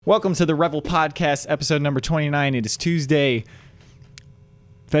Welcome to the Revel Podcast, episode number 29. It is Tuesday,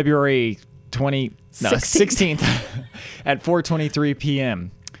 February 16th at 4:23 p.m.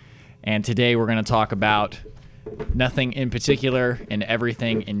 And today we're going to talk about nothing in particular and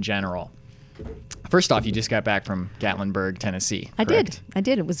everything in general. First off, you just got back from Gatlinburg, Tennessee. Correct? I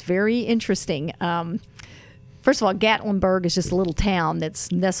did. It was very interesting. First of all, Gatlinburg is just a little town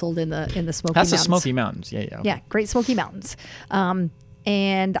that's nestled in the Smoky Mountains. That's the Smoky Mountains. Yeah. Okay. Yeah, Great Smoky Mountains.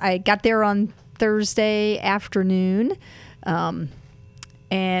 And I got there on Thursday afternoon.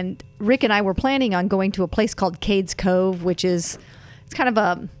 And Rick and I were planning on going to a place called Cades Cove, which is it's kind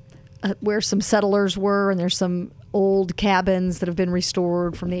of where some settlers were, and there's some old cabins that have been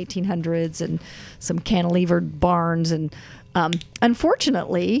restored from the 1800s and some cantilevered barns. And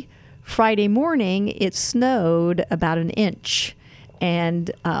unfortunately, Friday morning, it snowed about an inch. And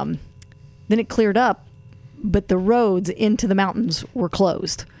then it cleared up, but the roads into the mountains were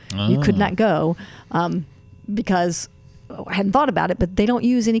closed. Oh. You could not go because I hadn't thought about it, but they don't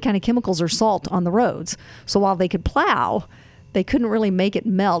use any kind of chemicals or salt on the roads. So while they could plow, they couldn't really make it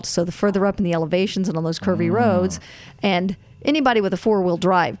melt. So the further up in the elevations and on those curvy roads, and anybody with a four-wheel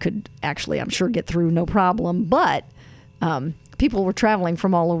drive could actually, I'm sure, get through no problem. But people were traveling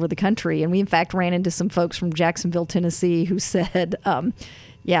from all over the country, and we in fact ran into some folks from Jacksonville, Tennessee, who said,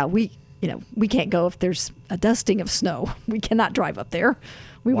 we can't go if there's a dusting of snow. We cannot drive up there.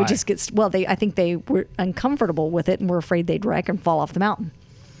 We would just get, I think they were uncomfortable with it and were afraid they'd wreck and fall off the mountain.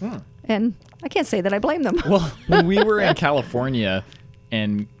 And I can't say that I blame them. Well, when we were in California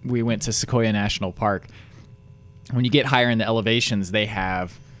and we went to Sequoia National Park, when you get higher in the elevations, they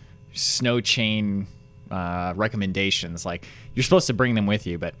have snow chain recommendations. Like, you're supposed to bring them with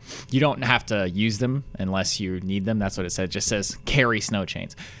you, but you don't have to use them unless you need them. That's what it said. It just says carry snow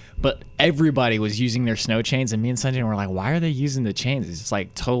chains. But everybody was using their snow chains, and me and Sanjay were like, why are they using the chains? It's just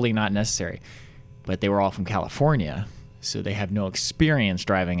like totally not necessary. But they were all from California, so they have no experience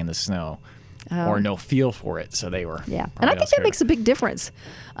driving in the snow or no feel for it. So they were. Yeah. And I think that makes a big difference.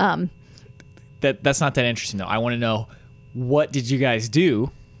 That's not that interesting, though. I want to know, what did you guys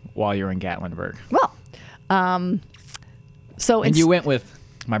do while you were in Gatlinburg? Well, and you went with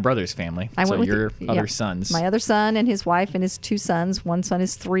my brother's family. I went with your other sons. My other son and his wife and his two sons. One son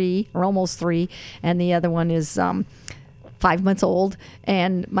is 3 or almost 3, and the other one is 5 months old.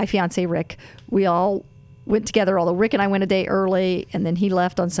 And my fiance Rick. We all went together. Although Rick and I went a day early, and then he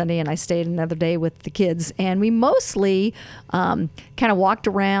left on Sunday, and I stayed another day with the kids. And we mostly kind of walked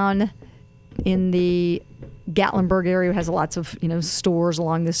around in the Gatlinburg area. It has lots of stores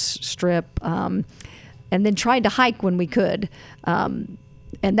along this strip, and then tried to hike when we could.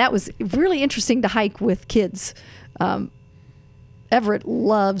 And that was really interesting to hike with kids. Everett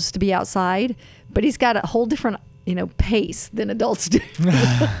loves to be outside, but he's got a whole different, pace than adults do.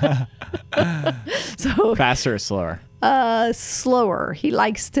 So faster or slower? Slower. He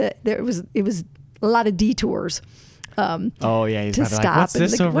likes to. It was a lot of detours. He's to stop. Like, what's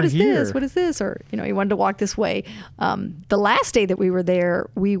this over what is here? this? What is this? Or he wanted to walk this way. The last day that we were there,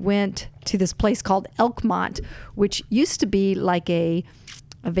 we went to this place called Elkmont, which used to be like a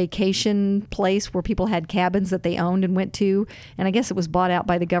vacation place where people had cabins that they owned and went to, and I guess it was bought out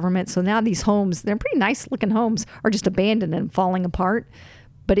by the government. So now these homes, they're pretty nice looking homes, are just abandoned and falling apart.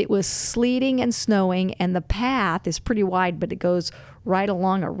 But it was sleeting and snowing, and the path is pretty wide, but it goes right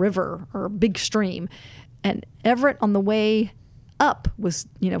along a river or a big stream. And Everett on the way up was,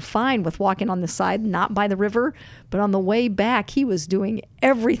 fine with walking on the side, not by the river, but on the way back, he was doing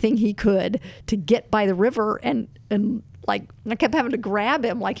everything he could to get by the river, and like I kept having to grab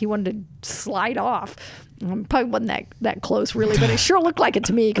him like he wanted to slide off. Probably wasn't that close really, but it sure looked like it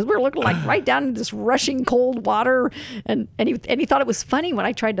to me because we were looking like right down into this rushing cold water, and he thought it was funny when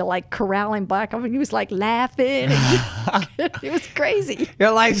I tried to like corral him back. I mean, he was like laughing. It was crazy.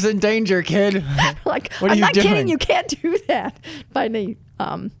 Your life's in danger, kid. Like, what are I'm you not doing? kidding. You can't do that. Finally,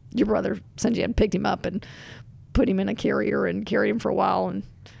 your brother Sanjay picked him up and put him in a carrier and carried him for a while, and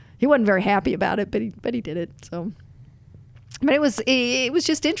he wasn't very happy about it, but he did it. So, but it was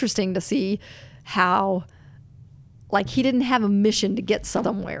just interesting to see how, like, he didn't have a mission to get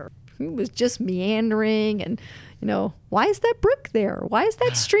somewhere. He was just meandering, and why is that brook there? Why is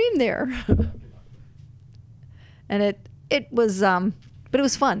that stream there? And it was but it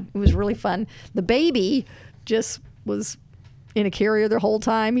was fun. It was really fun. The baby just was in a carrier the whole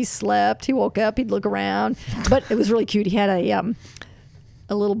time. He slept. He woke up. He'd look around. But it was really cute. He had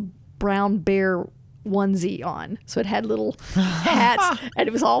a little brown bear onesie on, so it had little hats, and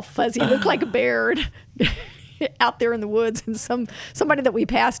it was all fuzzy. It looked like a bear. out there in the woods, and somebody that we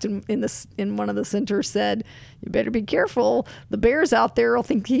passed in one of the centers said, "You better be careful. The bears out there will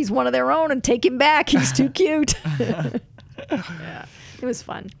think he's one of their own and take him back. He's too cute." Yeah, it was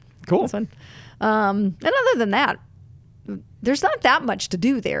fun. Cool. It was fun. And other than that, there's not that much to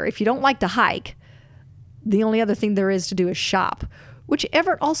do there. If you don't like to hike, the only other thing there is to do is shop, which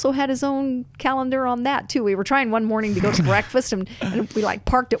Everett also had his own calendar on that too. We were trying one morning to go to breakfast, and we like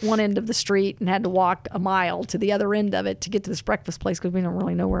parked at one end of the street and had to walk a mile to the other end of it to get to this breakfast place because we don't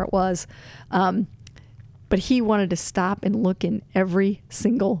really know where it was. But he wanted to stop and look in every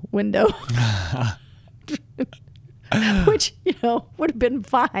single window. Which, would have been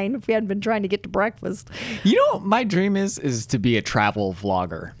fine if we hadn't been trying to get to breakfast. My dream is to be a travel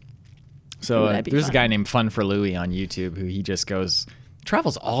vlogger. So there's a guy named Fun for Louie on YouTube who he just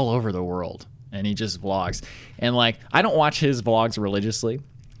travels all over the world, and he just vlogs. And I don't watch his vlogs religiously,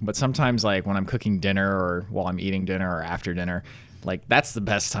 but sometimes when I'm cooking dinner or while I'm eating dinner or after dinner, that's the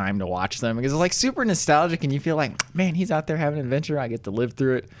best time to watch them because it's super nostalgic, and you feel like, man, he's out there having an adventure. I get to live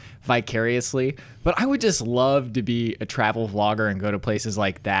through it vicariously. But I would just love to be a travel vlogger and go to places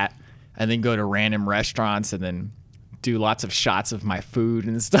like that, and then go to random restaurants and then do lots of shots of my food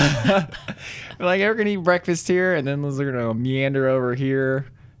and stuff. We're gonna eat breakfast here, and then we're gonna meander over here,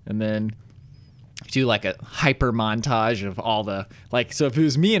 and then do a hyper montage of all the So if it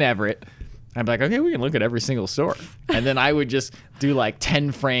was me and Everett, I'd be like, okay, we can look at every single store, and then I would just do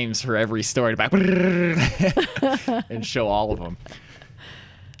 10 frames for every store and show all of them.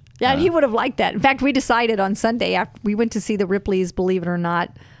 Yeah, and he would have liked that. In fact, we decided on Sunday after we went to see the Ripley's Believe It or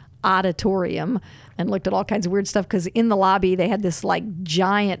Not auditorium and looked at all kinds of weird stuff because in the lobby they had this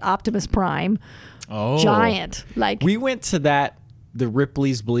giant Optimus Prime. Oh, giant! We went to the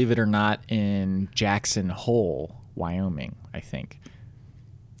Ripley's Believe It or Not in Jackson Hole, Wyoming, I think.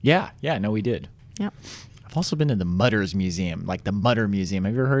 Yeah, no, we did. Yep. I've also been to the Mudders Museum, the Mudder Museum.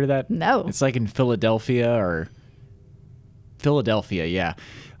 Have you ever heard of that? No. It's in Philadelphia, yeah.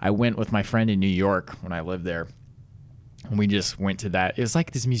 I went with my friend in New York when I lived there, and we just went to that. It was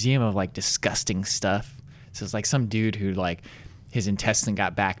this museum of disgusting stuff. So it's some dude who his intestine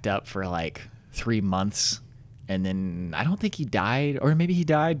got backed up for 3 months, and then I don't think he died, or maybe he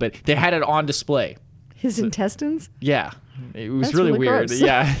died, but they had it on display. His intestines? Yeah. It was That's really weird. Gross.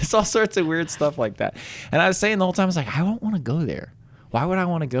 Yeah. It's all sorts of weird stuff like that. And I was saying the whole time, I was I don't want to go there. Why would I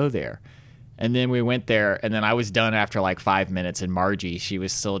want to go there? And then we went there, and then I was done after 5 minutes, and Margie, she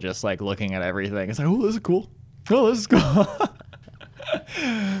was still just looking at everything. It's oh, this is cool. Oh, this is cool.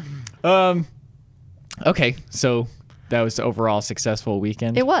 Okay. So that was the overall successful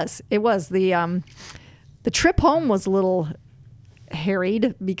weekend. It was. The trip home was a little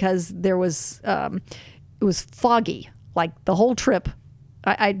harried because there was it was foggy the whole trip.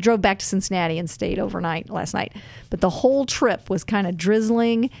 I drove back to Cincinnati and stayed overnight last night, but the whole trip was kind of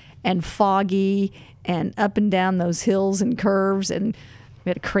drizzling and foggy and up and down those hills and curves, and we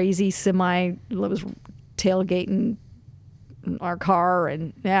had a crazy semi that was tailgating our car,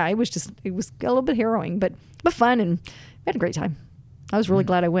 and yeah, it was a little bit harrowing but fun, and we had a great time. I was really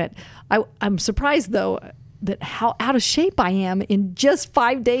glad I went. I'm surprised though that how out of shape I am in just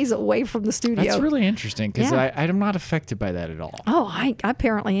 5 days away from the studio. That's really interesting because I'm not affected by that at all. Oh, I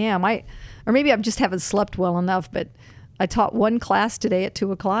apparently am. Or maybe I just haven't slept well enough, but I taught one class today at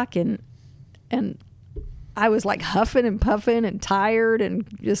 2:00 and I was huffing and puffing and tired and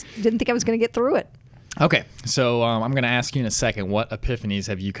just didn't think I was going to get through it. Okay. So I'm going to ask you in a second, what epiphanies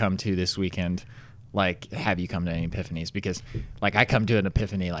have you come to this weekend? Have you come to any epiphanies? Because I come to an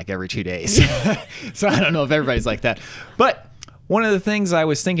epiphany every 2 days. So I don't know if everybody's like that. But one of the things I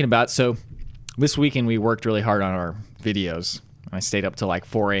was thinking about, so this weekend we worked really hard on our videos. I stayed up till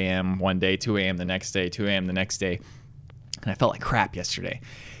 4 a.m. one day, 2 a.m. the next day, 2 a.m. the next day. And I felt like crap yesterday.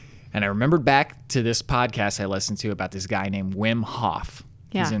 And I remembered back to this podcast I listened to about this guy named Wim Hof.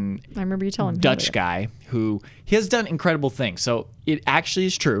 Yeah, He's I remember you telling me. Dutch guy who he has done incredible things. So it actually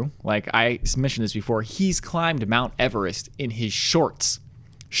is true. I mentioned this before. He's climbed Mount Everest in his shorts,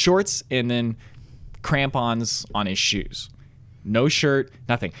 and then crampons on his shoes. No shirt,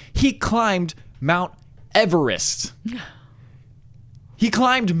 nothing. He climbed Mount Everest. He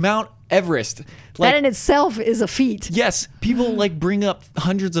climbed Mount Everest. That in itself is a feat. Yes, people bring up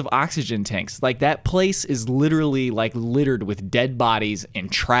hundreds of oxygen tanks. That place is literally littered with dead bodies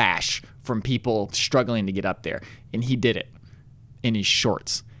and trash from people struggling to get up there, and he did it in his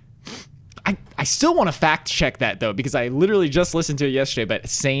shorts. I still want to fact check that though, because I literally just listened to it yesterday, but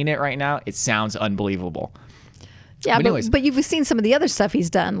saying it right now, it sounds unbelievable. Yeah, but you've seen some of the other stuff he's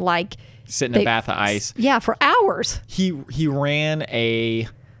done, sit in a bath of ice. Yeah, for hours. He ran a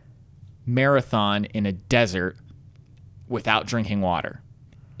marathon in a desert without drinking water.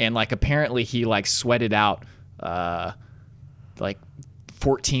 And like apparently he like sweated out like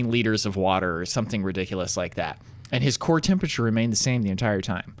 14 liters of water or something ridiculous like that. And his core temperature remained the same the entire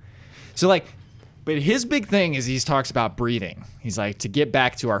time. So like, but his big thing is he talks about breathing. He's like, to get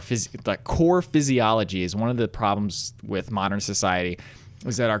back to our core physiology is one of the problems with modern society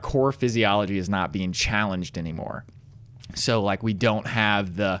is that our core physiology is not being challenged anymore. So like we don't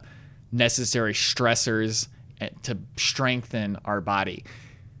have the necessary stressors to strengthen our body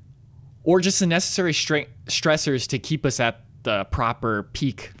or just the necessary stressors to keep us at the proper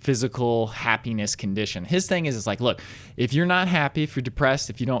peak physical happiness condition. His thing is like, look, if you're not happy, if you're depressed,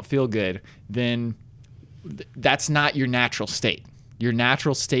 if you don't feel good, then that's not your natural state. Your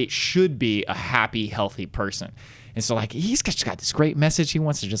natural state should be a happy, healthy person. And so like he's just got this great message. He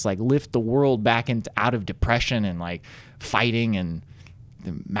wants to just like lift the world back out of depression and like fighting and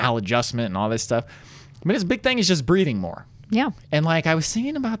the maladjustment and all this stuff. I mean, his big thing is just breathing more. Yeah. And like I was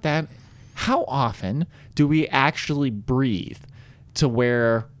thinking about that. How often do we actually breathe to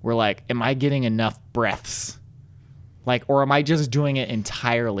where we're like, am I getting enough breaths? Like, or am I just doing it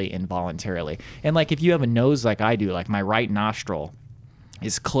entirely involuntarily? And like, if you have a nose like I do, like my right nostril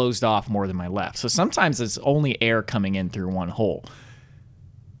is closed off more than my left. So sometimes it's only air coming in through one hole.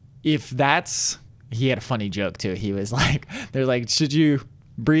 He had a funny joke too. He was like, they're like, should you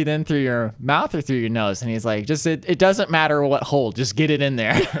breathe in through your mouth or through your nose? And he's like, it doesn't matter what hole, just get it in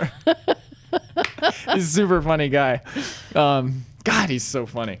there. He's a super funny guy. God, he's so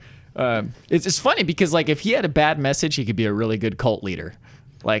funny. It's funny because like if he had a bad message, he could be a really good cult leader.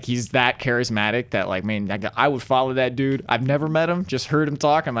 Like he's that charismatic that like, man, I would follow that dude. I've never met him, just heard him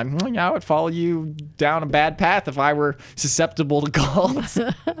talk. I'm like, yeah, I would follow you down a bad path if I were susceptible to cults.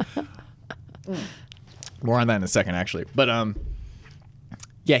 More on that in a second, actually. But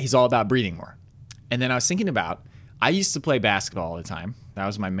yeah, he's all about breathing more. And then I was thinking about, I used to play basketball all the time. That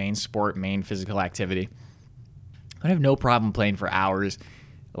was my main sport, main physical activity. I'd have no problem playing for hours.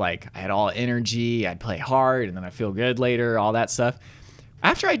 Like I had all energy, I'd play hard, and then I'd feel good later, all that stuff.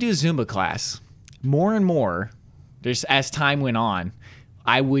 After I do a Zumba class, more and more, just as time went on,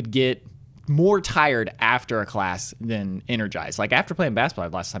 I would get more tired after a class than energized. Like after playing basketball,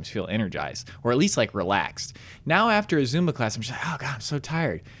 I'd lots of times feel energized or at least like relaxed. Now after a Zumba class, I'm just like, oh God, I'm so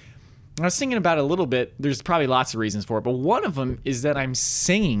tired. And I was thinking about it a little bit. There's probably lots of reasons for it, but one of them is that I'm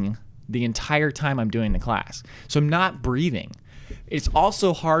singing the entire time I'm doing the class. So I'm not breathing. It's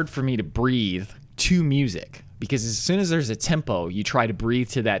also hard for me to breathe to music because as soon as there's a tempo, you try to breathe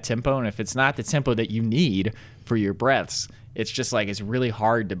to that tempo. And if it's not the tempo that you need for your breaths, it's just like it's really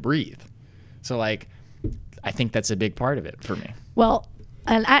hard to breathe. So like, I think that's a big part of it for me. Well,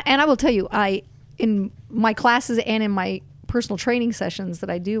 and I will tell you, in my classes and in my personal training sessions that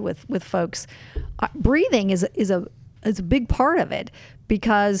I do with folks, breathing is a big part of it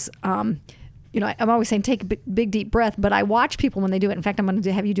because I'm always saying take a big deep breath, but I watch people when they do it. In fact, I'm going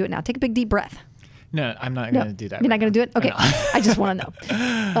to have you do it now. Take a big deep breath. No, I'm not going to do that. You're not going to do it? Okay. I just want to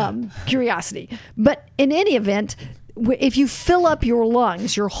know. Curiosity. But in any event, if you fill up your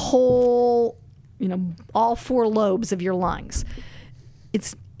lungs, your whole, all four lobes of your lungs,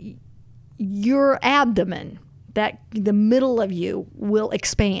 it's your abdomen, that the middle of you will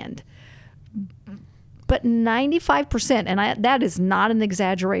expand. But 95%, and that is not an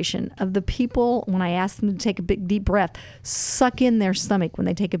exaggeration, of the people, when I ask them to take a big deep breath, suck in their stomach when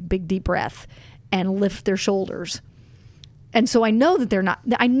they take a big deep breath and lift their shoulders. And so I know that they're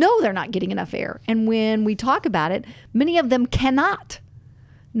not getting enough air. And when we talk about it, many of them cannot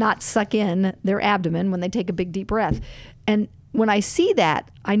not suck in their abdomen when they take a big deep breath. And when I see that,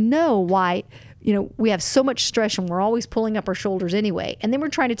 I know why, we have so much stress and we're always pulling up our shoulders anyway. And then we're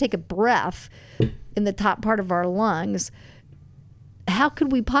trying to take a breath in the top part of our lungs. How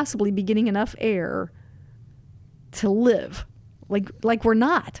could we possibly be getting enough air to live? Like we're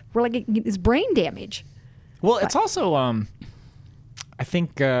not. We're like, it's brain damage. Well, it's also, I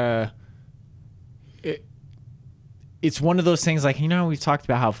think it's one of those things like, we've talked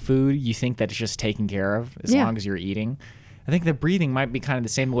about how food, you think that it's just taken care of as long as you're eating. I think the breathing might be kind of the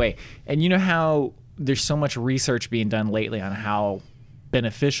same way. And you know how there's so much research being done lately on how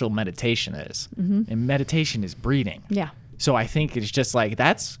beneficial meditation is. Mm-hmm. And meditation is breathing. Yeah. So I think it's just like,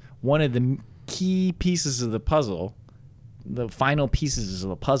 that's one of the key pieces of the puzzle, the final pieces of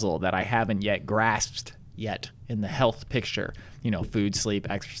the puzzle that I haven't yet grasped yet in the health picture. Food, sleep,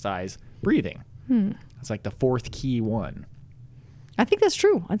 exercise, breathing. It's like the fourth key one. I think that's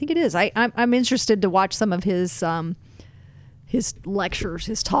true. I think it is. I'm interested to watch some of his lectures,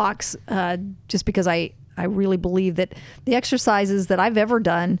 his talks, just because I really believe that the exercises that I've ever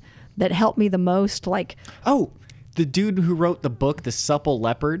done that helped me the most. Like, Oh, the dude who wrote the book, The Supple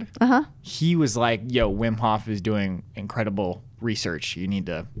Leopard, he was like, yo, Wim Hof is doing incredible research. You need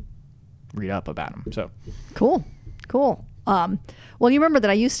to read up about him. So cool. Well, you remember that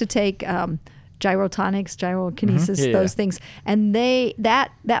I used to take gyrotonics, gyrokinesis, those things, and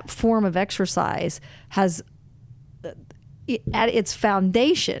that form of exercise has at its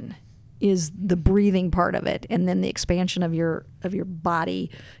foundation is the breathing part of it, and then the expansion of your body,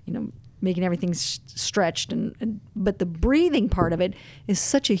 making everything stretched, but the breathing part of it is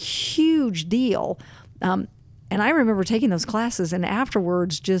such a huge deal. And I remember taking those classes and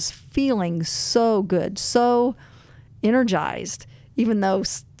afterwards just feeling so good, so energized, even though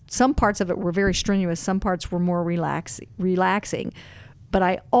some parts of it were very strenuous, some parts were more relaxing. But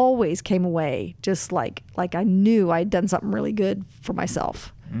I always came away just like I knew I'd done something really good for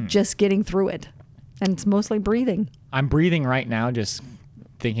myself, just getting through it. And it's mostly breathing. I'm breathing right now, just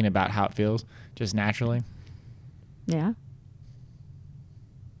thinking about how it feels, just naturally. Yeah.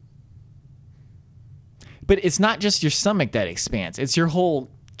 But it's not just your stomach that expands; it's your whole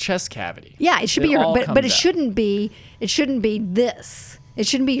chest cavity. Yeah, it should be your, but it comes shouldn't be. It shouldn't be this. It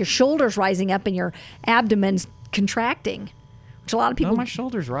shouldn't be your shoulders rising up and your abdomen's contracting, which a lot of people. No, my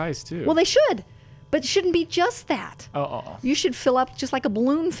shoulders rise too. Well, they should, but it shouldn't be just that. Oh. You should fill up just like a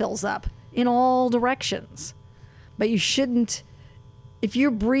balloon fills up in all directions, but you shouldn't. If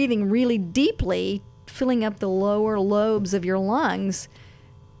you're breathing really deeply, filling up the lower lobes of your lungs,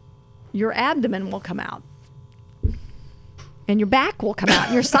 your abdomen will come out. And your back will come out.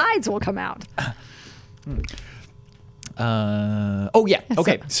 And your sides will come out.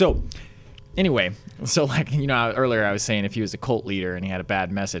 Okay. So anyway, earlier I was saying if he was a cult leader and he had a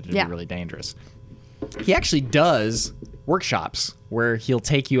bad message, it'd be really dangerous. He actually does workshops where he'll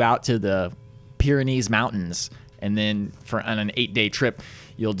take you out to the Pyrenees Mountains, and then on an 8-day trip,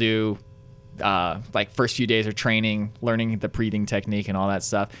 you'll do first few days of training, learning the breathing technique and all that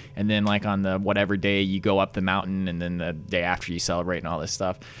stuff. And then on the whatever day you go up the mountain, and then the day after you celebrate and all this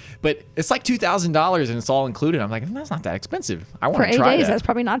stuff. But it's like $2,000 and it's all included. I'm like, that's not that expensive. I want to try that. For 8 days, that's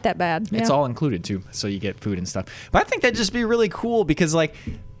probably not that bad. It's all included too. So you get food and stuff. But I think that'd just be really cool because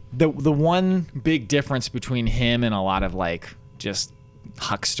the one big difference between him and a lot of just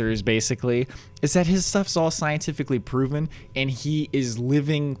hucksters basically is that his stuff's all scientifically proven, and he is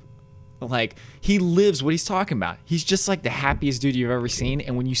living he lives what he's talking about. He's just the happiest dude you've ever seen.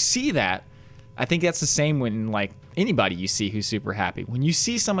 And when you see that, I think that's the same when anybody you see who's super happy. When you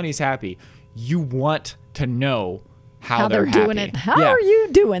see somebody who's happy, you want to know how they're doing happy. it. How are you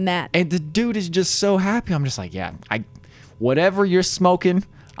doing that? And the dude is just so happy. I'm just whatever you're smoking,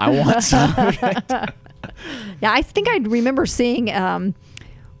 I want some of it. Yeah, I think I remember seeing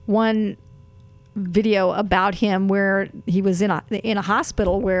one video about him where he was in a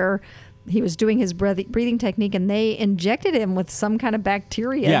hospital where he was doing his breathing technique, and they injected him with some kind of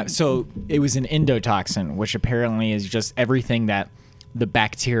bacteria. Yeah, so it was an endotoxin, which apparently is just everything that the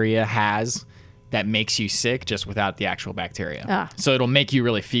bacteria has that makes you sick, just without the actual bacteria. So it'll make you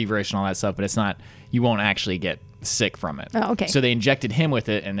really feverish and all that stuff, but it's not. You won't actually get sick from it. Oh, okay. So they injected him with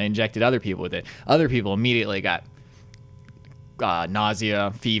it, and they injected other people with it. Other people immediately got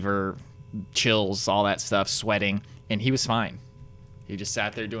nausea, fever, chills, all that stuff, sweating, and he was fine. He just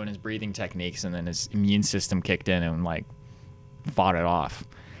sat there doing his breathing techniques, and then his immune system kicked in and fought it off.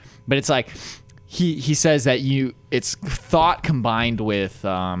 But it's he says that it's thought combined with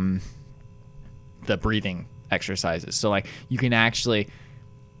the breathing exercises. So you can actually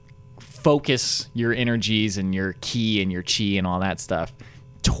focus your energies and your ki and your chi and all that stuff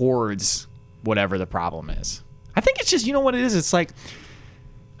towards whatever the problem is. I think it's just, what it is? It's I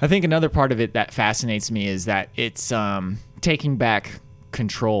think another part of it that fascinates me is that it's taking back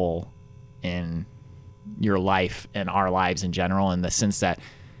control in your life and our lives in general, in the sense that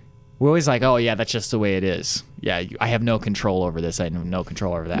we're always oh yeah, that's just the way it is. Yeah, I have no control over this. I have no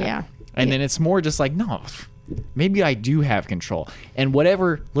control over that. Yeah. And then it's more just no, maybe I do have control. And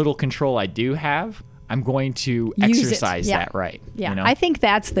whatever little control I do have, I'm going to exercise that right. Yeah, I think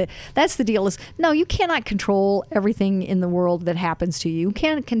that's the deal is, no, you cannot control everything in the world that happens to you. You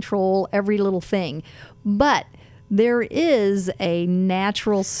can't control every little thing. But there is a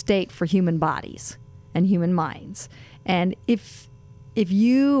natural state for human bodies and human minds. And if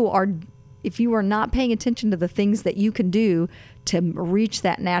you are not paying attention to the things that you can do to reach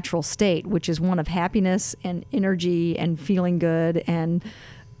that natural state, which is one of happiness and energy and feeling good and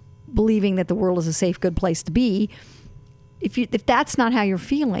believing that the world is a safe, good place to be, if that's not how you're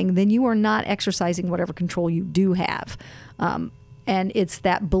feeling, then you are not exercising whatever control you do have. And it's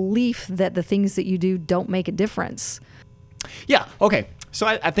that belief that the things that you do don't make a difference. Yeah, okay. So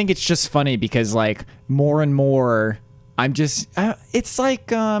I think it's just funny because like more and more I'm just it's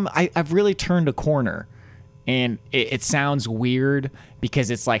like I've really turned a corner, and it sounds weird because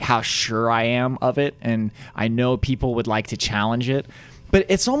it's like how sure I am of it, and I know people would like to challenge it, but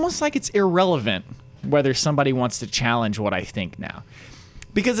it's almost like it's irrelevant whether somebody wants to challenge what I think now,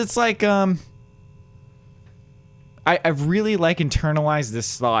 because it's like I've really like internalized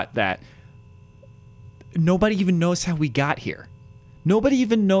this thought that nobody even knows how we got here. Nobody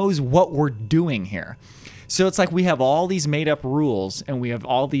even knows what we're doing here. So it's like we have all these made up rules and we have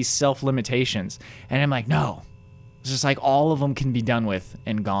all these self limitations. And I'm like, no, it's just like all of them can be done with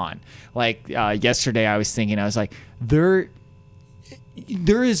and gone. Like yesterday I was thinking, I was like, there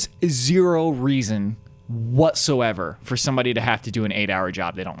is zero reason whatsoever for somebody to have to do an 8-hour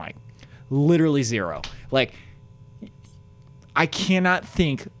job they don't like. Literally zero. Like, I cannot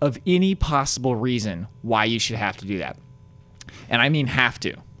think of any possible reason why you should have to do that. And I mean have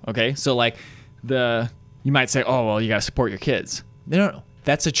to, okay? So like you might say, oh, well, you got to support your kids. No.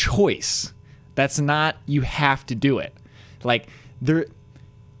 That's a choice. That's not you have to do it. Like I'm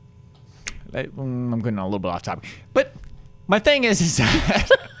getting a little bit off topic. But my thing is that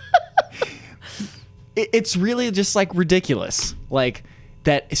it's really just like ridiculous. Like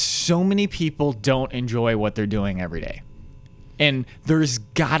that so many people don't enjoy what they're doing every day. And there's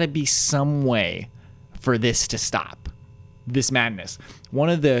got to be some way for this to stop, this madness. One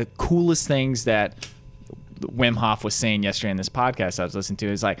of the coolest things that Wim Hof was saying yesterday in this podcast I was listening to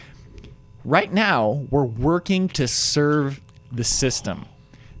is like, right now we're working to serve the system.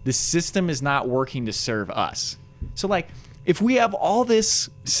 The system is not working to serve us. So like, if we have all this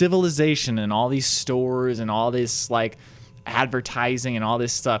civilization and all these stores and all this like advertising and all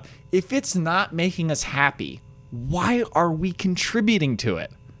this stuff, if it's not making us happy, why are we contributing to it?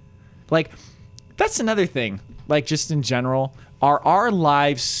 Like, that's another thing. Like, just in general, are our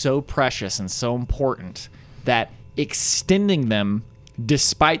lives so precious and so important that extending them,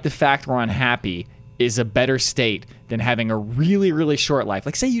 despite the fact we're unhappy, is a better state than having a really, really short life?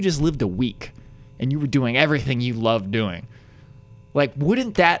 Like, say you just lived a week and you were doing everything you loved doing. Like,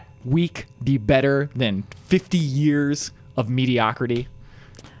 wouldn't that week be better than 50 years of mediocrity?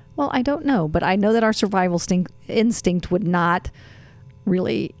 Well, I don't know, but I know that our survival instinct would not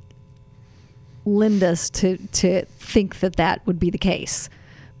really lend us to think that would be the case,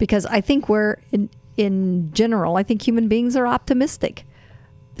 because I think we're in general, I think human beings are optimistic.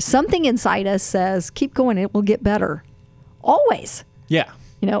 Something inside us says, keep going, it will get better. Always. Yeah.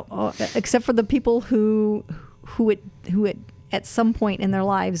 You know, except for the people who at some point in their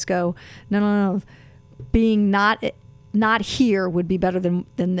lives go, no, being not here would be better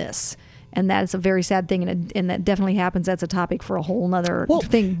than this. And that is a very sad thing, and that definitely happens. That's a topic for a whole nother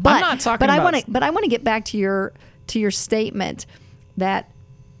thing. But I'm not talking about... I want to get back to your statement that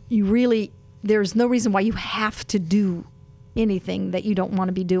there's no reason why you have to do anything that you don't want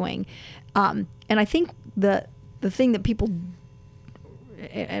to be doing. And I think the thing that people,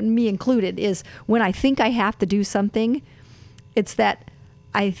 and me included, is when I think I have to do something, it's that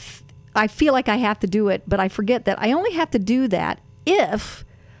I feel like I have to do it, but I forget that I only have to do that if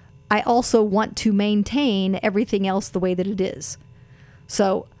I also want to maintain everything else the way that it is.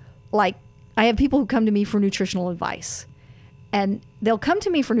 So, like, I have people who come to me for nutritional advice. And they'll come to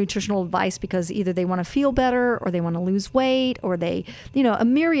me for nutritional advice because either they want to feel better or they want to lose weight, or they, a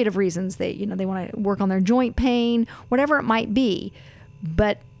myriad of reasons. They want to work on their joint pain, whatever it might be.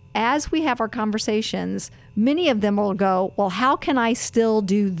 But as we have our conversations, many of them will go, well, how can I still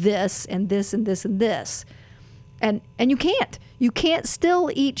do this and this and this and this? And you can't. You can't still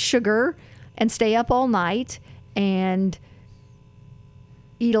eat sugar and stay up all night and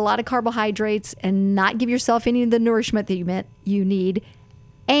eat a lot of carbohydrates and not give yourself any of the nourishment that you need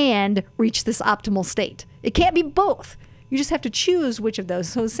and reach this optimal state. It can't be both. You just have to choose which of those.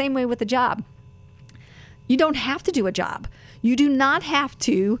 So the same way with the job. You don't have to do a job. You do not have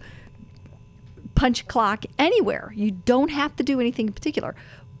to punch a clock anywhere. You don't have to do anything in particular.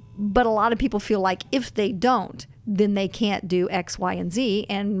 But a lot of people feel like if they don't, then they can't do X, Y, and Z.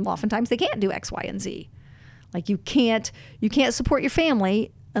 And oftentimes they can't do X, Y, and Z. Like you can't support your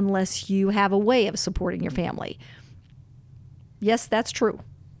family unless you have a way of supporting your family. Yes, that's true.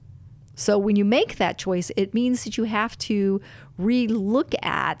 So when you make that choice, it means that you have to re-examine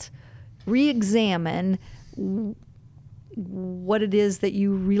what it is that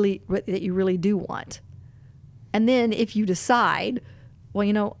you really do want. And then if you decide,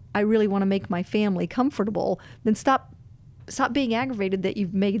 well, I really want to make my family comfortable, then stop being aggravated that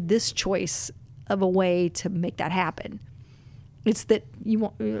you've made this choice of a way to make that happen. It's that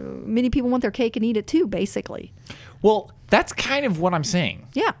many people want their cake and eat it too, basically. Well, That's kind of what I'm saying.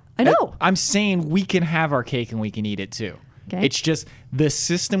 Yeah, I know. I'm saying we can have our cake and we can eat it too. Okay. It's just the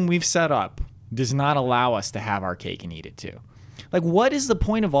system we've set up does not allow us to have our cake and eat it too. Like, what is the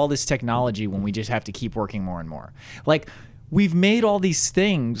point of all this technology when we just have to keep working more and more? Like, we've made all these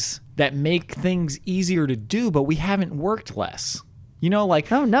things that make things easier to do, but we haven't worked less. You know,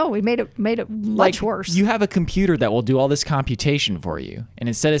 like, Oh no, we made it much worse. You have a computer that will do all this computation for you. And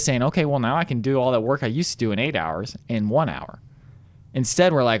instead of saying, okay, well, now I can do all that work I used to do in 8 hours in 1 hour.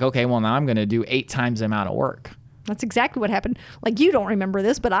 Instead, we're like, okay, well, now I'm going to do 8 times the amount of work. That's exactly what happened. Like, you don't remember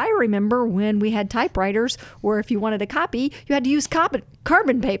this, but I remember when we had typewriters where if you wanted a copy, you had to use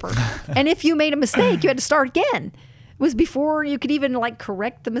carbon paper. And if you made a mistake, you had to start again. It was before you could even like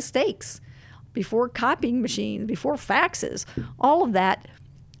correct the mistakes, before copying machines, before faxes, all of that.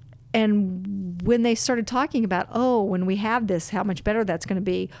 And when they started talking about, oh, when we have this, how much better that's going to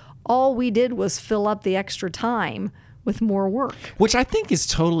be, all we did was fill up the extra time with more work. Which I think is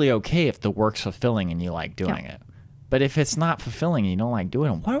totally okay if the work's fulfilling and you like doing it. But if it's not fulfilling and you don't like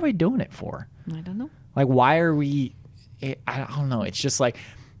doing it, what are we doing it for? I don't know. Like, why are we... I don't know. It's just like,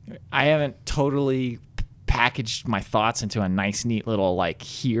 I haven't totally packaged my thoughts into a nice, neat little, like,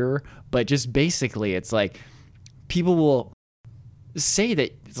 here. But just basically, it's like, people will say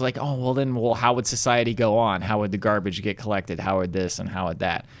that, it's like, oh, well, then, how would society go on? How would the garbage get collected? How would this and how would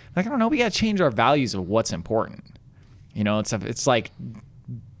that? Like, I don't know. We got to change our values of what's important. You know, it's like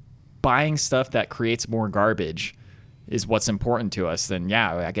buying stuff that creates more garbage is what's important to us, then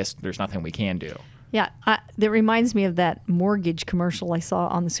yeah, I guess there's nothing we can do. Yeah, that reminds me of that mortgage commercial I saw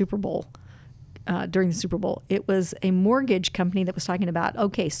on the Super Bowl, during the Super Bowl. It was a mortgage company that was talking about,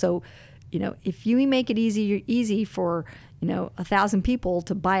 okay, so, you know, if you make it easy for, you know, 1,000 people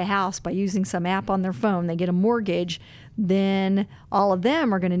to buy a house by using some app on their phone, they get a mortgage, then all of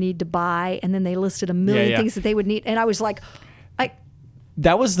them are going to need to buy, and then they listed a million things that they would need. And I was like,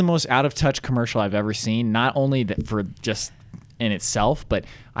 that was the most out of touch commercial I've ever seen. Not only that for just in itself, but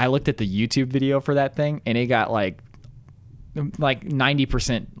I looked at the YouTube video for that thing, and it got like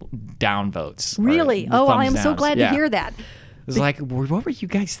 90% downvotes. Really? Oh, I am so glad to hear that. It was like, what were you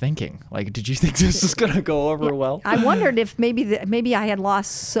guys thinking? Like, did you think this was gonna go over well? I wondered if maybe I had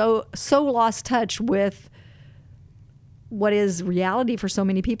lost lost touch with what is reality for so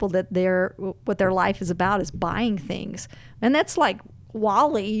many people, that what their life is about is buying things, and that's like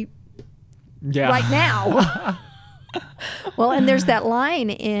Wall-E right now. Well, and there's that line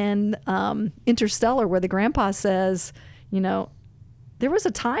in Interstellar where the grandpa says, you know, there was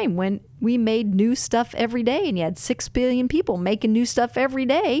a time when we made new stuff every day, and you had 6 billion people making new stuff every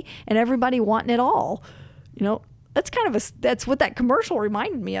day, and everybody wanting it all. You know, that's what that commercial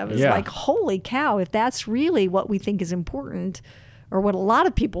reminded me of. Is like, holy cow, if that's really what we think is important, or what a lot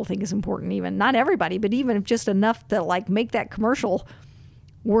of people think is important, even not everybody, but even if just enough to like make that commercial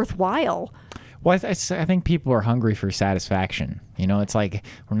worthwhile. Well, I think people are hungry for satisfaction. You know, it's like,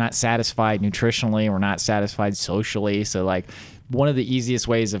 we're not satisfied nutritionally, we're not satisfied socially. So like, one of the easiest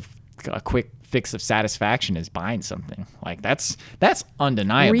ways of a quick fix of satisfaction is buying something. Like, that's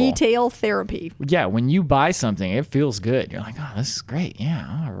undeniable. Retail therapy. Yeah, when you buy something, it feels good. You're like, oh, this is great.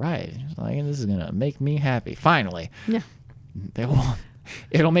 Yeah, all right. Like, this is gonna make me happy. Finally. Yeah.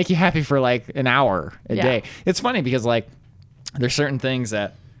 It'll make you happy for like an hour a day. It's funny because like, there's certain things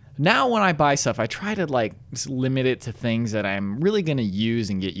that now when I buy stuff, I try to like limit it to things that I'm really going to use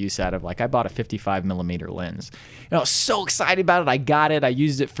and get use out of. Like, I bought a 55 millimeter lens. And I was so excited about it. I got it. I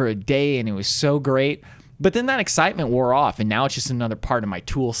used it for a day and it was so great. But then that excitement wore off, and now it's just another part of my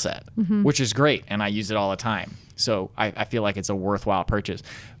tool set, which is great. And I use it all the time. So I feel like it's a worthwhile purchase.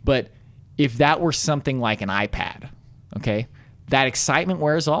 But if that were something like an iPad, okay, that excitement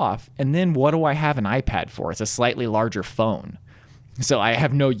wears off. And then what do I have an iPad for? It's a slightly larger phone. So I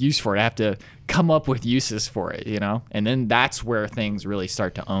have no use for it. I have to come up with uses for it, you know? And then that's where things really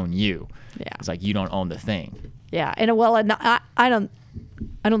start to own you. Yeah. It's like, you don't own the thing. Yeah. And well, I don't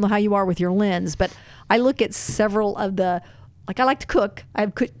know how you are with your lens, but I look at several of the, like, I like to cook. I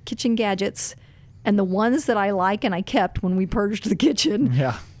have kitchen gadgets, and the ones that I like and I kept when we purged the kitchen.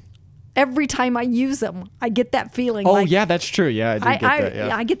 Yeah. Every time I use them, I get that feeling. Oh, like, yeah, that's true. Yeah, I do get that.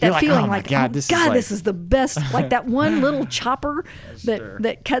 Yeah. I get that feeling like, this is the best. Like that one little chopper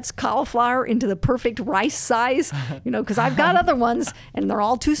that cuts cauliflower into the perfect rice size. You know, because I've got other ones and they're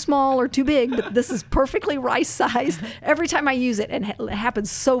all too small or too big, but this is perfectly rice sized. Every time I use it, and it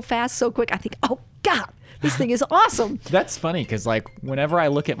happens so fast, so quick, I think, oh God, this thing is awesome. That's funny because like whenever I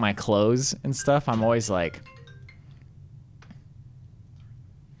look at my clothes and stuff, I'm always like,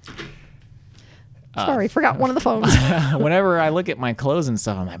 sorry, forgot one of the phones. Whenever I look at my clothes and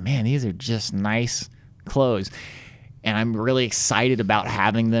stuff, I'm like, man, these are just nice clothes. and I'm really excited about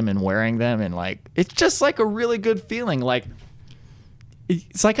having them and wearing them, and like it's just like a really good feeling. Like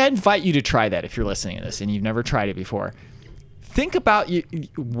it's like I invite you to try that if you're listening to this and you've never tried it before. Think about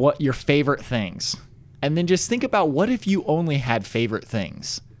what your favorite things, and then just think about what if you only had favorite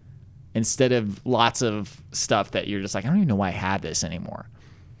things instead of lots of stuff that you're just like, I don't even know why I have this anymore.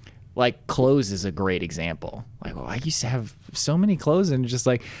 Like clothes is a great example. Like, well, I used to have so many clothes and just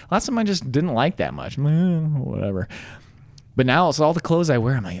like lots of them I just didn't like that much. Whatever. But now it's all the clothes I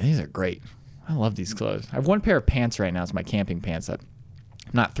wear. I'm like, these are great. I love these clothes. I have one pair of pants right now. It's my camping pants that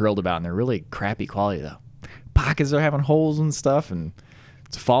I'm not thrilled about, and they're really crappy quality though. Pockets are having holes and stuff, and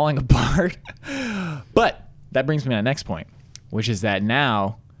it's falling apart. But that brings me to my next point, which is that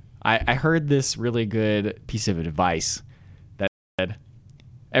now I heard this really good piece of advice that said,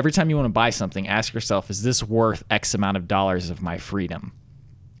 every time you want to buy something, ask yourself, is this worth X amount of dollars of my freedom?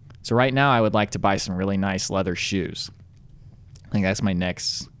 So right now I would like to buy some really nice leather shoes. I think that's my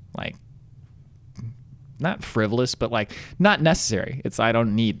next, like, not frivolous, but like not necessary. I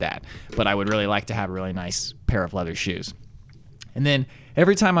don't need that, but I would really like to have a really nice pair of leather shoes. And then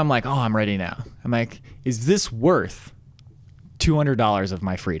every time I'm like, oh, I'm ready now. I'm like, is this worth $200 of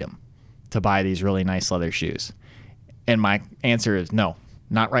my freedom to buy these really nice leather shoes? And my answer is no,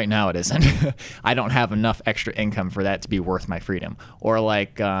 not right now. It isn't. I don't have enough extra income for that to be worth my freedom. Or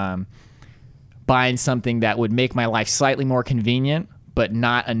like buying something that would make my life slightly more convenient, but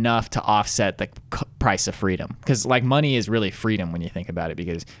not enough to offset the price of freedom. Because like money is really freedom when you think about it,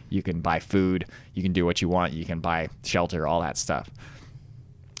 because you can buy food, you can do what you want, you can buy shelter, all that stuff.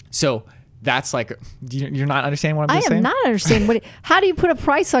 So that's like, you're not understanding what I'm saying? I am not understanding. How do you put a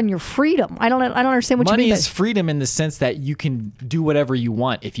price on your freedom? I don't understand what you mean. Money is freedom in the sense that you can do whatever you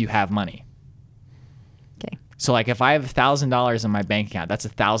want if you have money. Okay. So like if I have $1,000 in my bank account, that's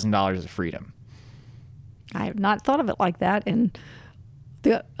 $1,000 of freedom. I have not thought of it like that. And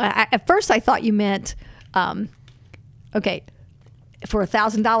at first I thought you meant, okay, for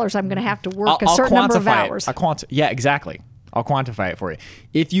 $1,000 I'm going to have to work a certain number of hours. Yeah, exactly. I'll quantify it for you.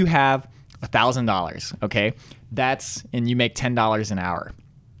 If you have $1,000, okay, and you make $10 an hour,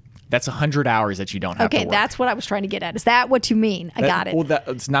 that's 100 hours that you don't have to work. Okay, that's what I was trying to get at. Is that what you mean? I got it. Well,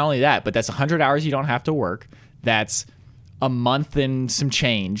 it's not only that, but that's 100 hours you don't have to work. That's a month and some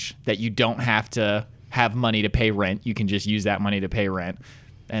change that you don't have to have money to pay rent. You can just use that money to pay rent.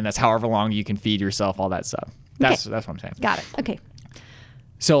 And that's however long you can feed yourself, all that stuff. That's what I'm saying. Got it. Okay.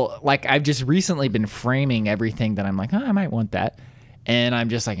 So like I've just recently been framing everything that I'm like, I might want that. And I'm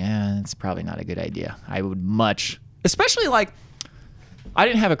just like, it's probably not a good idea. I would especially like, I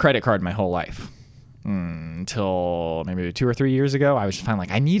didn't have a credit card my whole life until maybe 2 or 3 years ago. I was just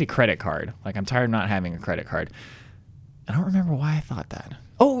like, I need a credit card. Like I'm tired of not having a credit card. I don't remember why I thought that.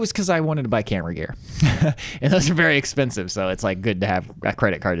 Oh, it was because I wanted to buy camera gear. And those are very expensive. So it's like good to have a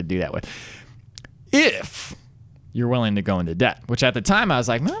credit card to do that with. If you're willing to go into debt, which at the time I was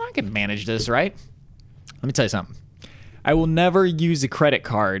like, man, I can manage this, right? Let me tell you something. I will never use a credit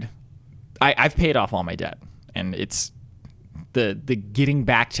card. I've paid off all my debt. And it's the getting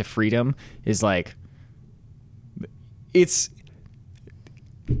back to freedom is like,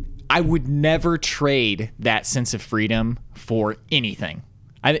 I would never trade that sense of freedom for anything.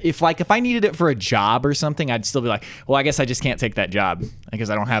 If I needed it for a job or something, I'd still be like, well, I guess I just can't take that job because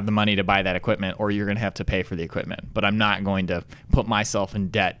I don't have the money to buy that equipment, or you're going to have to pay for the equipment. But I'm not going to put myself in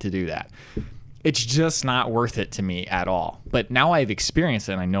debt to do that. It's just not worth it to me at all. But now I've experienced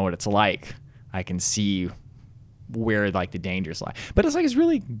it and I know what it's like. I can see where like the dangers lie. But it's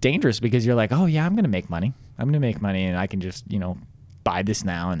really dangerous because you're like, oh yeah, I'm going to make money. And I can just, buy this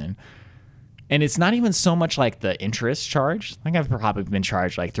now and then. And it's not even so much like the interest charge. I think I've probably been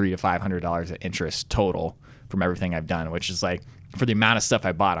charged like $300 to $500 of interest total from everything I've done, which is like for the amount of stuff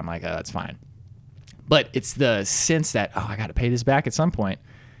I bought, I'm like, oh, that's fine. But it's the sense that, I got to pay this back at some point.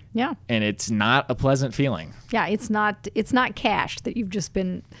 Yeah. And it's not a pleasant feeling. Yeah, it's not cash that you've just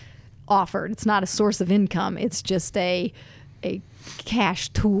been offered. It's not a source of income. It's just a cash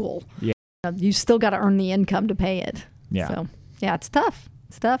tool. Yeah. You still got to earn the income to pay it. Yeah. So, yeah, it's tough.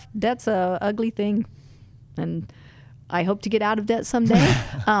 Debt's a ugly thing, and I hope to get out of debt someday.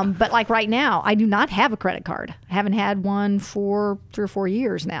 But like right now, I do not have a credit card. I haven't had one for 3 or 4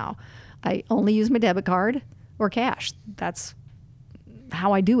 years now. I only use my debit card or cash. That's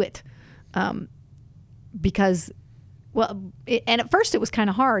how I do it. Because, and at first it was kind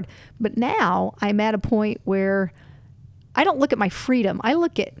of hard, but now I'm at a point where I don't look at my freedom. I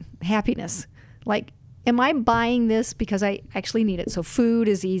look at happiness. Like, am I buying this because I actually need it? So food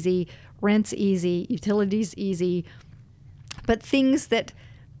is easy, rent's easy, utilities easy, but things that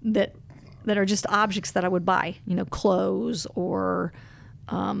that are just objects that I would buy, clothes or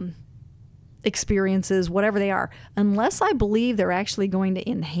experiences, whatever they are, unless I believe they're actually going to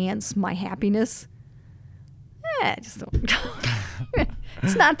enhance my happiness, I just don't.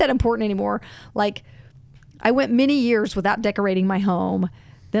 It's not that important anymore. Like, I went many years without decorating my home.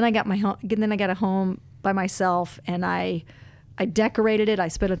 Then I got a home by myself, and I decorated it. I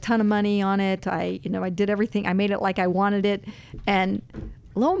spent a ton of money on it. I did everything. I made it like I wanted it, and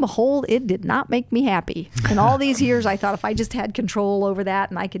lo and behold, it did not make me happy. And all these years, I thought if I just had control over that,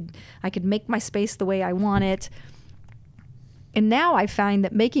 and I could make my space the way I want it. And now I find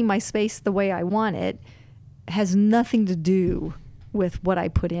that making my space the way I want it has nothing to do with what I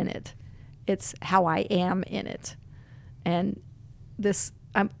put in it. It's how I am in it. And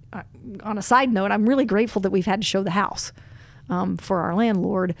on a side note, I'm really grateful that we've had to show the house for our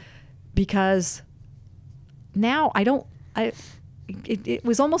landlord, because now it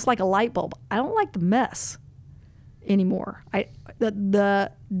was almost like a light bulb. I don't like the mess anymore.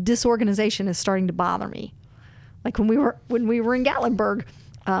 The disorganization is starting to bother me. Like when we were in Gatlinburg,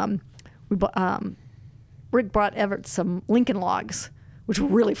 Rick brought Everett some Lincoln logs, which were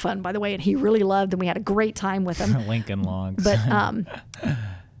really fun, by the way, and he really loved them. We had a great time with them. Lincoln logs. But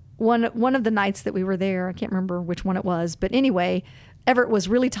one of the nights that we were there, I can't remember which one it was, but anyway, Everett was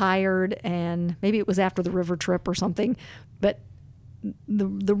really tired, and maybe it was after the river trip or something, but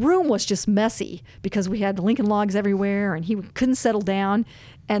the room was just messy because we had the Lincoln logs everywhere, and he couldn't settle down.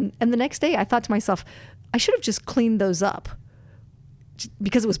 And the next day, I thought to myself, I should have just cleaned those up,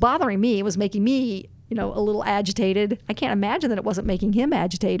 because it was bothering me. It was making me a little agitated. I can't imagine that it wasn't making him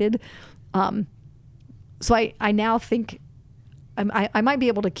agitated. So I now think I might be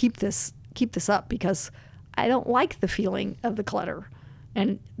able to keep this up, because I don't like the feeling of the clutter.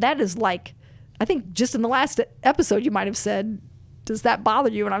 And that is like, I think just in the last episode, you might have said, does that bother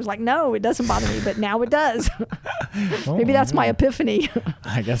you? And I was like, no, it doesn't bother me, but now it does. Maybe that's my epiphany.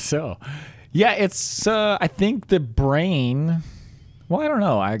 I guess so. Yeah, it's, I think the brain... Well, I don't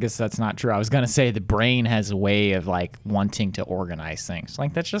know. I guess that's not true. I was going to say the brain has a way of like wanting to organize things.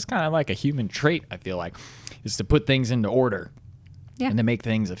 Like that's just kind of like a human trait, I feel like, is to put things into order and to make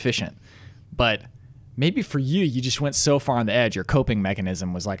things efficient. But maybe for you, you just went so far on the edge. Your coping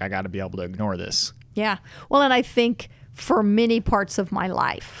mechanism was like, I got to be able to ignore this. Yeah. Well, and I think for many parts of my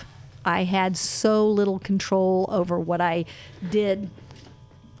life, I had so little control over what I did.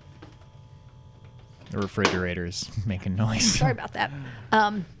 The refrigerator's making noise. Sorry about that.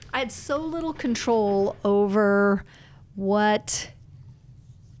 I had so little control over what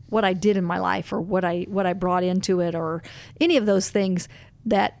I did in my life, or what I brought into it, or any of those things,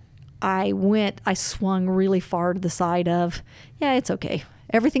 that I swung really far to the side of, yeah, it's okay.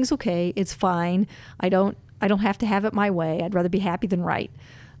 Everything's okay. It's fine. I don't have to have it my way. I'd rather be happy than right.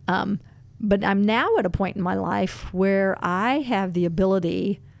 But I'm now at a point in my life where I have the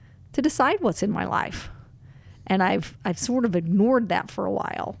ability to decide what's in my life. And I've sort of ignored that for a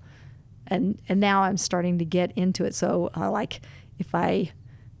while. And now I'm starting to get into it. So like if I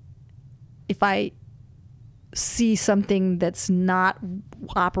see something that's not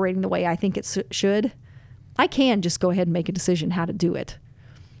operating the way I think it should, I can just go ahead and make a decision how to do it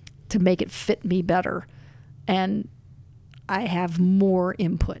to make it fit me better. And I have more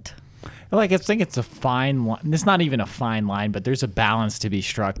input. Like, I think it's a fine line. It's not even a fine line, but there's a balance to be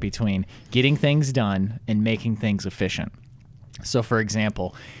struck between getting things done and making things efficient. So, for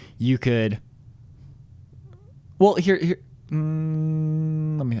example, you could... Well, here let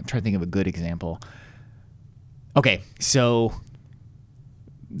me try to think of a good example. Okay, so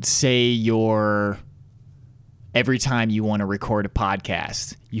say every time you want to record a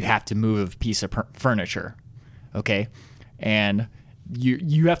podcast, you have to move a piece of furniture, okay? And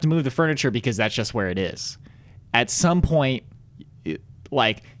you have to move the furniture because that's just where it is. At some point, you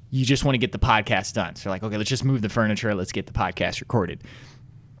just want to get the podcast done. So you're like, okay, let's just move the furniture. Let's get the podcast recorded.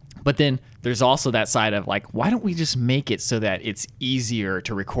 But then there's also that side of like, why don't we just make it so that it's easier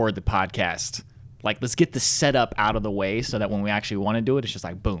to record the podcast? Like, let's get the setup out of the way so that when we actually want to do it, it's just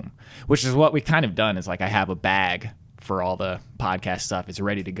like, boom. Which is what we've kind of done, is like, I have a bag for all the podcast stuff. It's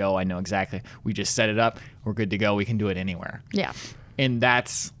ready to go. I know exactly. We just set it up. We're good to go. We can do it anywhere. Yeah. And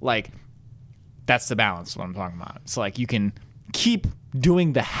that's the balance, what I'm talking about. It's like you can keep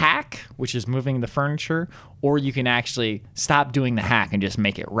doing the hack, which is moving the furniture, or you can actually stop doing the hack and just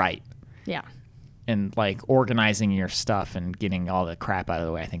make it right. Yeah. And like organizing your stuff and getting all the crap out of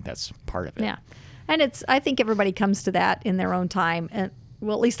the way. I think that's part of it. Yeah. And I think everybody comes to that in their own time. And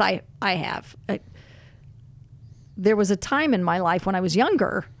well, at least I have. There was a time in my life when I was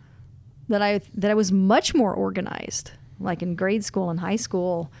younger that I was much more organized. Like in grade school and high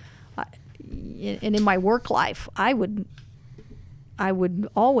school, and in my work life, I would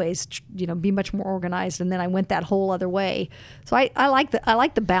always, be much more organized, and then I went that whole other way. So I like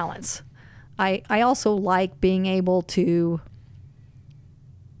the balance. I also like being able to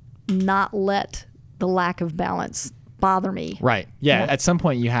not let the lack of balance bother me. Right. Yeah. At some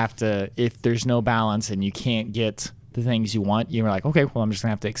point, you have to. If there's no balance and you can't get the things you want, you're like, okay, well, I'm just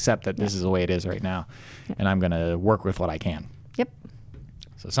gonna have to accept that this is the way it is right now, and I'm gonna work with what I can. Yep.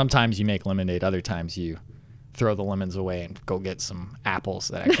 So sometimes you make lemonade, other times you throw the lemons away and go get some apples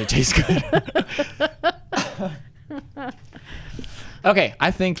that actually taste good. Okay,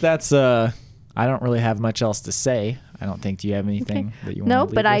 I think that's. I don't really have much else to say. I don't think. Do you have anything that you want? No, to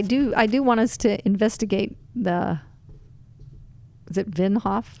leave but with? I do want us to investigate the. Is it Wim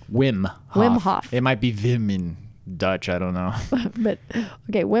Hof? Wim Hof. It might be Wim in Dutch. I don't know. But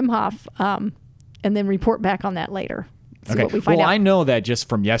okay, Wim Hof, and then report back on that later. See Okay. what we find out. I know that just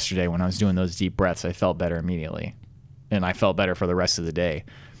from yesterday when I was doing those deep breaths, I felt better immediately, and I felt better for the rest of the day.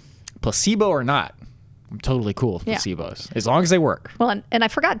 Placebo or not, I'm totally cool with placebos as long as they work. Well, and I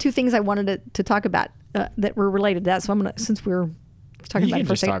forgot two things I wanted to talk about that were related to that. So I'm gonna, since we were talking You about can it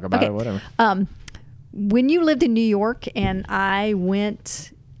for a just second. talk about it, whatever. When you lived in New York and I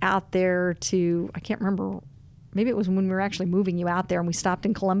went out there to, I can't remember, maybe it was when we were actually moving you out there and we stopped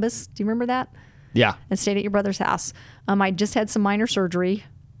in Columbus. Do you remember that? Yeah. And stayed at your brother's house. I just had some minor surgery.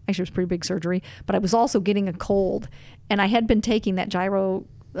 Actually, it was pretty big surgery, but I was also getting a cold, and I had been taking that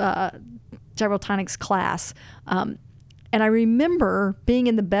gyrotonics class. And I remember being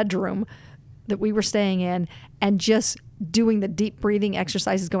in the bedroom that we were staying in and just doing the deep breathing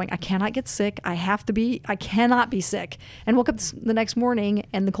exercises going, I cannot get sick. I cannot be sick. And woke up the next morning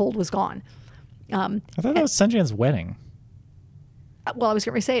and the cold was gone. I thought that was Sunjan's wedding. Well, I was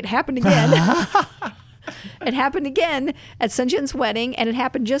going to say it happened again. It happened again at Sunjin's wedding, and it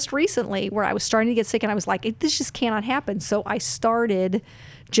happened just recently where I was starting to get sick, and I was like, this just cannot happen. So I started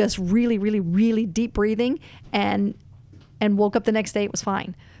just really, really, really deep breathing and woke up the next day. It was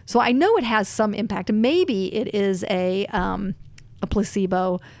fine. So I know it has some impact, and maybe it is a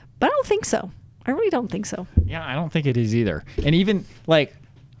placebo, but I don't think so. I really don't think so. Yeah, I don't think it is either. And even I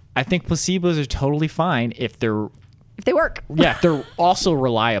think placebos are totally fine if they work. Yeah, they're also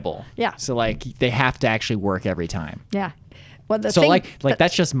reliable. Yeah. So they have to actually work every time. Yeah. Well,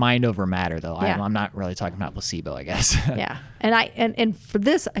 that's just mind over matter, though. Yeah. I'm not really talking about placebo, I guess. Yeah. And for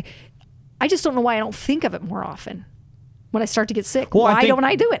this, I just don't know why I don't think of it more often when I start to get sick. Well, why don't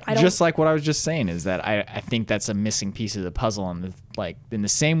I do it? Just like what I was just saying is that I think that's a missing piece of the puzzle. And in the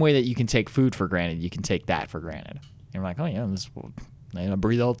same way that you can take food for granted, you can take that for granted. And you're like, oh yeah, I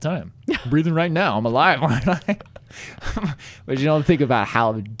breathe all the time. I'm breathing right now. I'm alive, aren't I? But you don't think about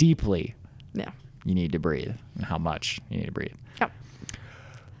how deeply you need to breathe and how much you need to breathe. Yep.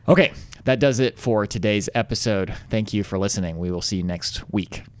 Okay, that does it for today's episode. Thank you for listening. We will see you next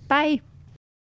week. Bye.